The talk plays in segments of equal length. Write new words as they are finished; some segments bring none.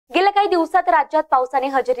काही दिवसात राज्यात पावसाने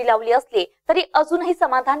हजेरी लावली असली तरी अजूनही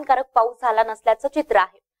समाधानकारक पाऊस झाला नसल्याचं चित्र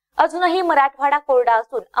आहे। अजूनही मराठवाडा कोरडा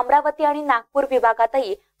असून अमरावती आणि नागपूर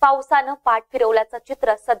विभागातही पावसानं पाठ फिरवल्याचं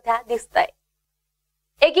चित्र सध्या दिसतंय।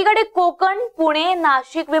 एकीकडे कोकण, पुणे,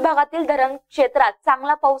 नाशिक विभागातील धरण क्षेत्रात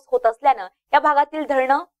चांगला पाऊस होत असल्यानं या भागातील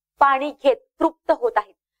धरणं पाणी घेत तृप्त होत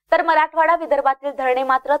आहेत, तर मराठवाडा विदर्भातील धरणे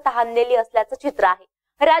मात्र तहानलेली असल्याचं चित्र आहे।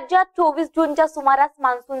 राज्यात 24 जूनच्या सुमारास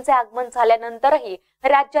मान्सूनचे आगमन झाल्यानंतरही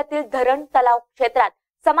राज्यातील धरण तलाव क्षेत्रात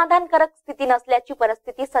समाधानकारक स्थिती नसल्याची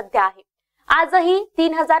परिस्थिती सध्या आहे। आजही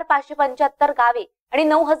 3575 गावे आणि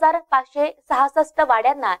 9566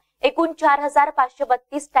 वाड्यांना एकूण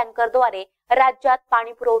 4532 टँकरद्वारे राज्यात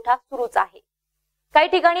पाणी पुरवठा सुरूच आहे। काही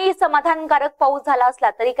ठिकाणी समाधानकारक पाऊस झाला असला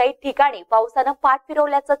तरी काही ठिकाणी पावसानं पाठ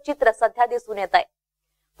फिरवल्याचं चित्र सध्या दिसून येत आहे।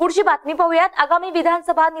 पुढची बातमी पाहूयात। आगामी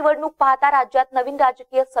विधानसभा निवडणूक पाहता राज्यात नवीन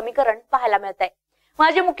राजकीय समीकरण पाहायला मिळत आहे।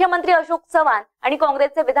 माजी मुख्यमंत्री अशोक चव्हाण आणि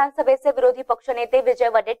काँग्रेसचे विधानसभेचे विरोधी पक्षनेते विजय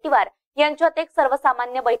वडेट्टीवार यांच्यात एक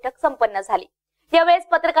सर्वसामान्य बैठक संपन्न झाली। यावेळेस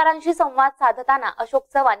पत्रकारांशी संवाद साधताना अशोक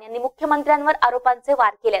चव्हाण यांनी मुख्यमंत्र्यांवर आरोपांचे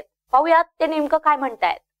वार केलेत। पाहूयात ते नेमकं काय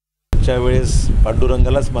म्हणतायत। त्यावेळेस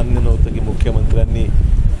पांडुरंगालाच मान्य नव्हतं की मुख्यमंत्र्यांनी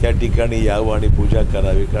त्या ठिकाणी यावं आणि पूजा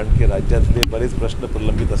करावी, कारण की राज्यातले बरेच प्रश्न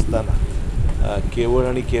प्रलंबित असताना केवळ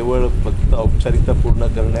आणि केवळ फक्त औपचारिकता पूर्ण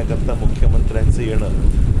करण्याकरता मुख्यमंत्र्यांचं येणं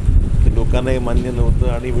हे लोकांनाही मान्य नव्हतं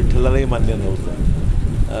आणि विठ्ठलालाही मान्य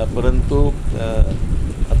नव्हतं। परंतु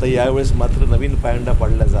आता यावेळेस मात्र नवीन पायंडा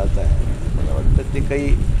पाडला जात आहे। मला वाटतं ते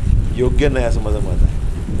काही योग्य नाही असं माझं मत आहे।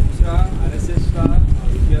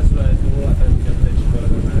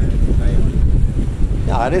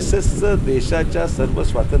 RSSचं देशाच्या सर्व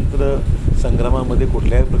स्वातंत्र्य संग्रामामध्ये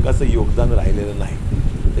कुठल्याही प्रकारचं योगदान राहिलेलं नाही।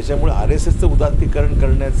 त्याच्यामुळे RSSचं उदात्तीकरण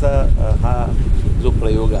करण्याचा हा जो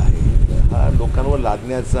प्रयोग आहे हा लोकांवर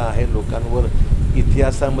लादण्याचा आहे, लोकांवर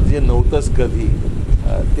इतिहासामध्ये नव्हतंच कधी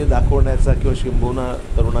ते दाखवण्याचा किंवा शिंबवणं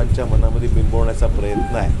तरुणांच्या मनामध्ये बिंबवण्याचा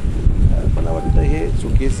प्रयत्न आहे। मला वाटतं हे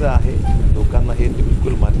चुकीचं आहे, लोकांना हे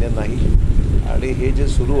बिलकुल मान्य नाही आणि हे जे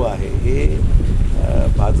सुरू आहे हे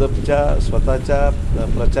भाजपच्या स्वतःच्या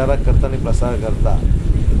प्रचाराकरता आणि प्रसाराकरता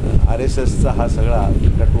RSSचा हा सगळा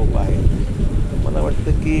कटोप आहे। मला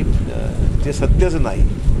वाटतं की जे सत्यच नाही,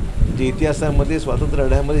 जे इतिहासामध्ये स्वातंत्र्य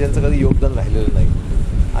लढ्यामध्ये ज्यांचं कधी योगदान राहिलेलं नाही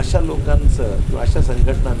अशा लोकांचं किंवा अशा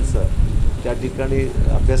संघटनांचं त्या ठिकाणी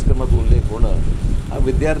अभ्यासक्रमात उल्लेख होणं हा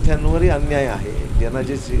विद्यार्थ्यांवरही अन्याय आहे। ज्यांना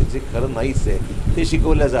जे खरं नाहीच आहे ते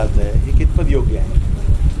शिकवलं जात आहे, हे कितपत योग्य आहे।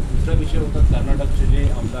 दुसरा विषय होता कर्नाटकचे जे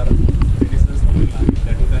आमदार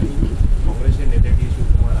त्या ठिकाणी काँग्रेसचे नेते टी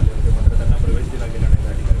शिवकुमार आले होते, मात्र त्यांना प्रवेश दिला गेला नाही।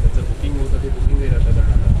 त्या ठिकाणी त्यांचं बुकिंग होतं, ते बुकिंगही रद्द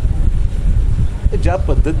करण्यात आलं। ज्या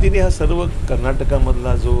पद्धतीने हा सर्व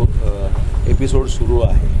कर्नाटकामधला जो एपिसोड सुरू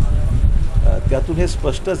आहे त्यातून हे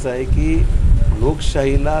स्पष्टच आहे की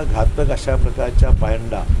लोकशाहीला घातक अशा प्रकारच्या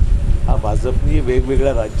पायंडा हा भाजपने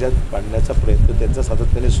वेगवेगळ्या राज्यात पाडण्याचा प्रयत्न त्यांचा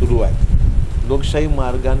सातत्याने सुरू आहे। लोकशाही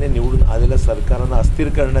मार्गाने निवडून आलेल्या सरकारांना अस्थिर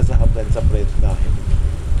करण्याचा हा त्यांचा प्रयत्न आहे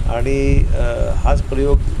आणि हाच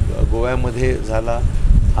प्रयोग गोव्यामध्ये झाला,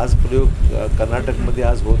 हाच प्रयोग कर्नाटकमध्ये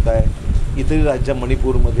आज होत आहे, इतरही राज्य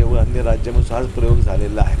मणिपूरमध्ये व अन्य राज्यामध्ये हाच प्रयोग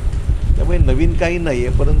झालेला आहे। त्यामुळे नवीन काही नाही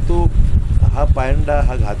आहे, परंतु हा पायंडा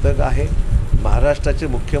हा घातक आहे। महाराष्ट्राचे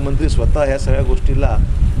मुख्यमंत्री स्वतः ह्या सगळ्या गोष्टीला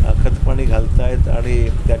खतपाणी घालतायत आणि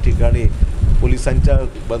त्या ठिकाणी पोलिसांच्या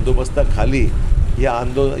बंदोबस्ताखाली या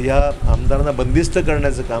आमदारांना बंदिस्त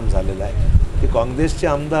करण्याचं काम झालेलं आहे। ते काँग्रेसचे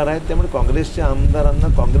आमदार आहेत, त्यामुळे काँग्रेसच्या आमदारांना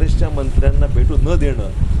काँग्रेसच्या मंत्र्यांना भेटू न देणं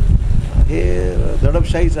हे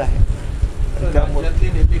दडपशाहीच आहे।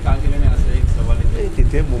 नेते का गेले नाही असा एक सवाल आहे।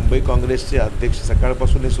 तिथे मुंबई काँग्रेसचे अध्यक्ष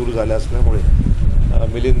सकाळपासून हे सुरू झाले असल्यामुळे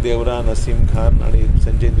मिलिंद देवरा, नसीम खान आणि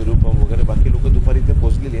संजय निरुपम वगैरे बाकी लोक दुपारी इथे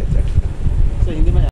पोहोचलेली आहेत त्या ठिकाणी।